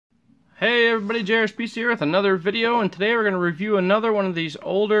Hey everybody, Spicci here with another video, and today we're going to review another one of these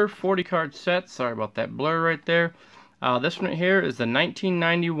older 40 card sets. Sorry about that blur right there. This one right here is the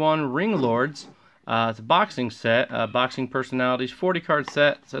 1991 Ringlords. It's a boxing set, boxing personalities, 40 card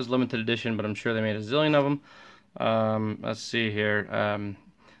set. It says limited edition, but I'm sure they made a zillion of them. Let's see here.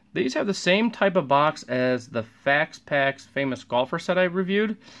 These have the same type of box as the Fax Packs famous golfer set I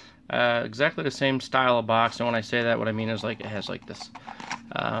reviewed. Exactly the same style of box, and when I say that, what I mean is like it has like this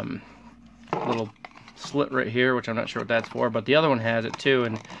little slit right here, which I'm not sure what that's for, but the other one has it too,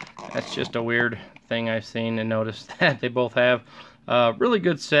 and that's just a weird thing I've seen and noticed that they both have. Really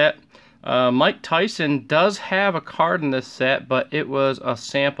good set. Mike Tyson does have a card in this set, but it was a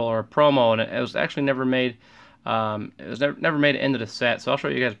sample or a promo, and it was actually never made. It was never made it into the set, so I'll show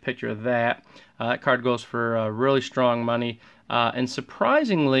you guys a picture of that. That card goes for really strong money, and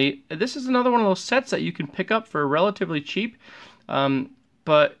surprisingly, this is another one of those sets that you can pick up for relatively cheap.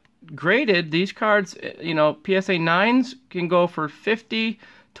 But graded, these cards, you know, PSA 9s can go for 50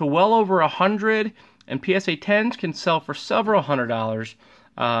 to well over 100, and PSA 10s can sell for several $100.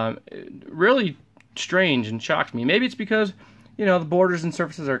 Really strange and shocks me. Maybe it's because, you know, the borders and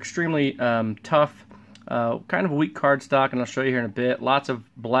surfaces are extremely tough. Kind of a weak card stock, and I'll show you here in a bit. Lots of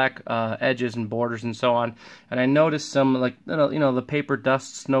black edges and borders and so on. And I noticed some, like, you know, the paper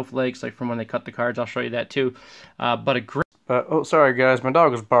dust snowflakes, like from when they cut the cards. I'll show you that too. But a great. Oh, sorry guys, my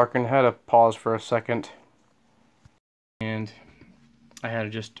dog was barking. I had to pause for a second, and I had to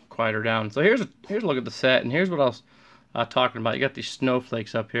just quiet her down. So here's a look at the set, and here's what I was talking about. You got these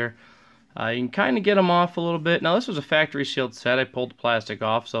snowflakes up here. You can kind of get them off a little bit. Now this was a factory sealed set. I pulled the plastic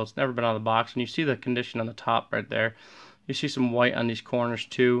off, so it's never been out of the box. And you see the condition on the top right there. You see some white on these corners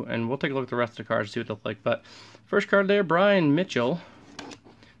too. And we'll take a look at the rest of the cards, see what they look like. But first card there, Bryant Mitchell.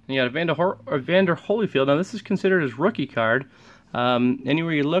 And you got Evander Holyfield. Now this is considered his rookie card.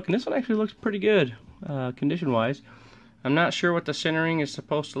 Anywhere you look, and this one actually looks pretty good, condition-wise. I'm not sure what the centering is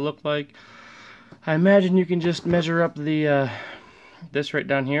supposed to look like. I imagine you can just measure up the this right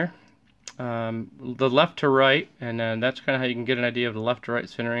down here. The left to right, and that's kind of how you can get an idea of the left to right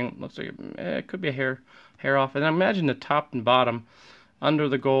centering. Looks like it could be a hair off, and I imagine the top and bottom under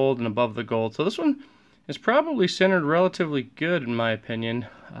the gold and above the gold. So this one is probably centered relatively good in my opinion.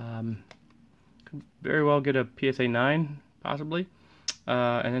 Could very well get a PSA 9 possibly.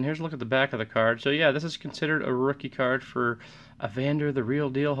 And then here's a look at the back of the card. So yeah, this is considered a rookie card for Evander, the real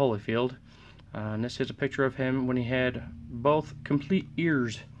deal Holyfield. And this is a picture of him when he had both complete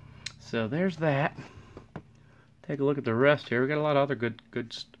ears. So there's that. Take a look at the rest here. We got a lot of other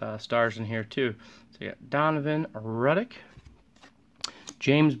good stars in here too. So you got Donovan Ruddick,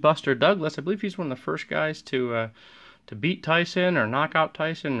 James Buster Douglas. I believe he's one of the first guys to beat Tyson or knock out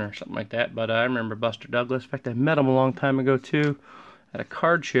Tyson or something like that. But I remember Buster Douglas. In fact, I met him a long time ago too at a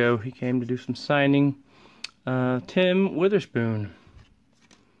card show. He came to do some signing. Tim Witherspoon.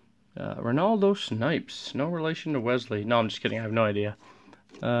 Ronaldo Snipes. No relation to Wesley. No, I'm just kidding. I have no idea.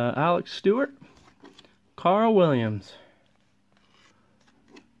 Alex Stewart, Carl Williams,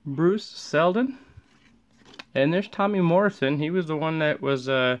 Bruce Seldon, and there's Tommy Morrison. He was the one that was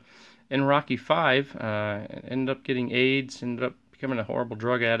in Rocky V, ended up getting AIDS, ended up becoming a horrible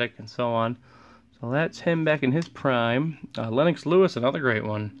drug addict, and so on. So that's him back in his prime. Lennox Lewis, another great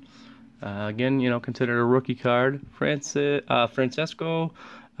one. Again, you know, considered a rookie card. Francesco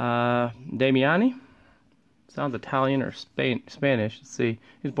Damiani. Sounds Italian or Spanish. Let's see.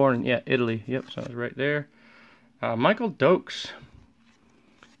 He's born in, Italy. Yep, sounds right there. Michael Dokes.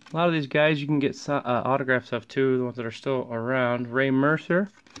 A lot of these guys you can get autographs of too, the ones that are still around. Ray Mercer.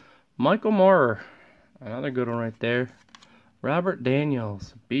 Michael Moorer. Another good one right there. Robert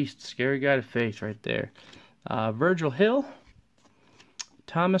Daniels. Beast. Scary guy to face right there. Virgil Hill.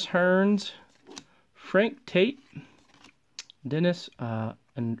 Thomas Hearns. Frank Tate. Dennis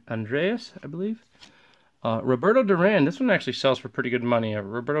Andreas, I believe. Roberto Duran, this one actually sells for pretty good money. A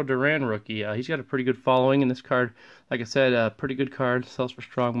Roberto Duran rookie. He's got a pretty good following in this card. Like I said, a pretty good card. Sells for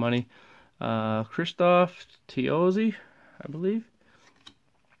strong money. Christoph Tiozzi, I believe.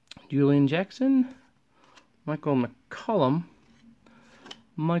 Julian Jackson. Michael McCollum.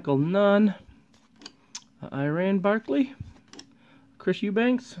 Michael Nunn. Iran Barkley. Chris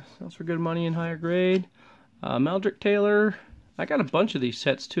Eubanks. Sells for good money in higher grade. Meldrick Taylor. I got a bunch of these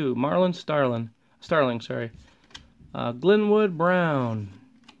sets too. Marlon Starling, sorry. Glenwood Brown.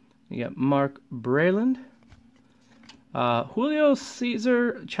 You got Mark Brayland. Julio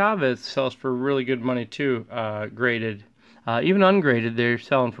Cesar Chavez sells for really good money too. Graded, even ungraded, they're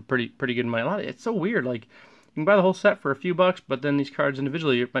selling for pretty good money. It's so weird. Like you can buy the whole set for a few bucks, but then these cards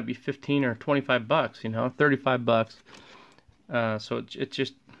individually it might be 15 or 25 bucks. You know, 35 bucks. So it's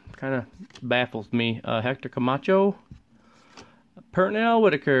just kind of baffles me. Hector Camacho. Pernell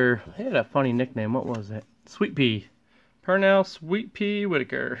Whitaker. He had a funny nickname. What was it? Sweet Pea. Pernell Sweet Pea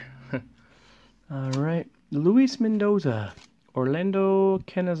Whitaker. Alright. Luis Mendoza. Orlando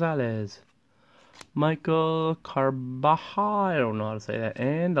Canizales. Michael Carbaja. I don't know how to say that.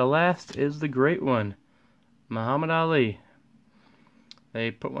 And the last is the great one. Muhammad Ali. They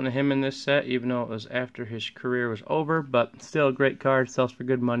put one of him in this set, even though it was after his career was over, but still a great card, sells for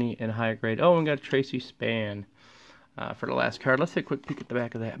good money and higher grade. Oh, and got Tracy Spann for the last card. Let's take a quick peek at the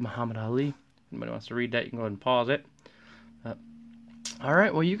back of that Muhammad Ali. If anybody wants to read that, you can go ahead and pause it.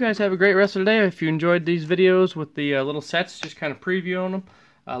 Alright, well, you guys have a great rest of the day. If you enjoyed these videos with the little sets, just kind of previewing them,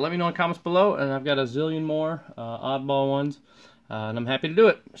 let me know in the comments below, and I've got a zillion more oddball ones, and I'm happy to do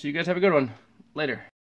it. So you guys have a good one. Later.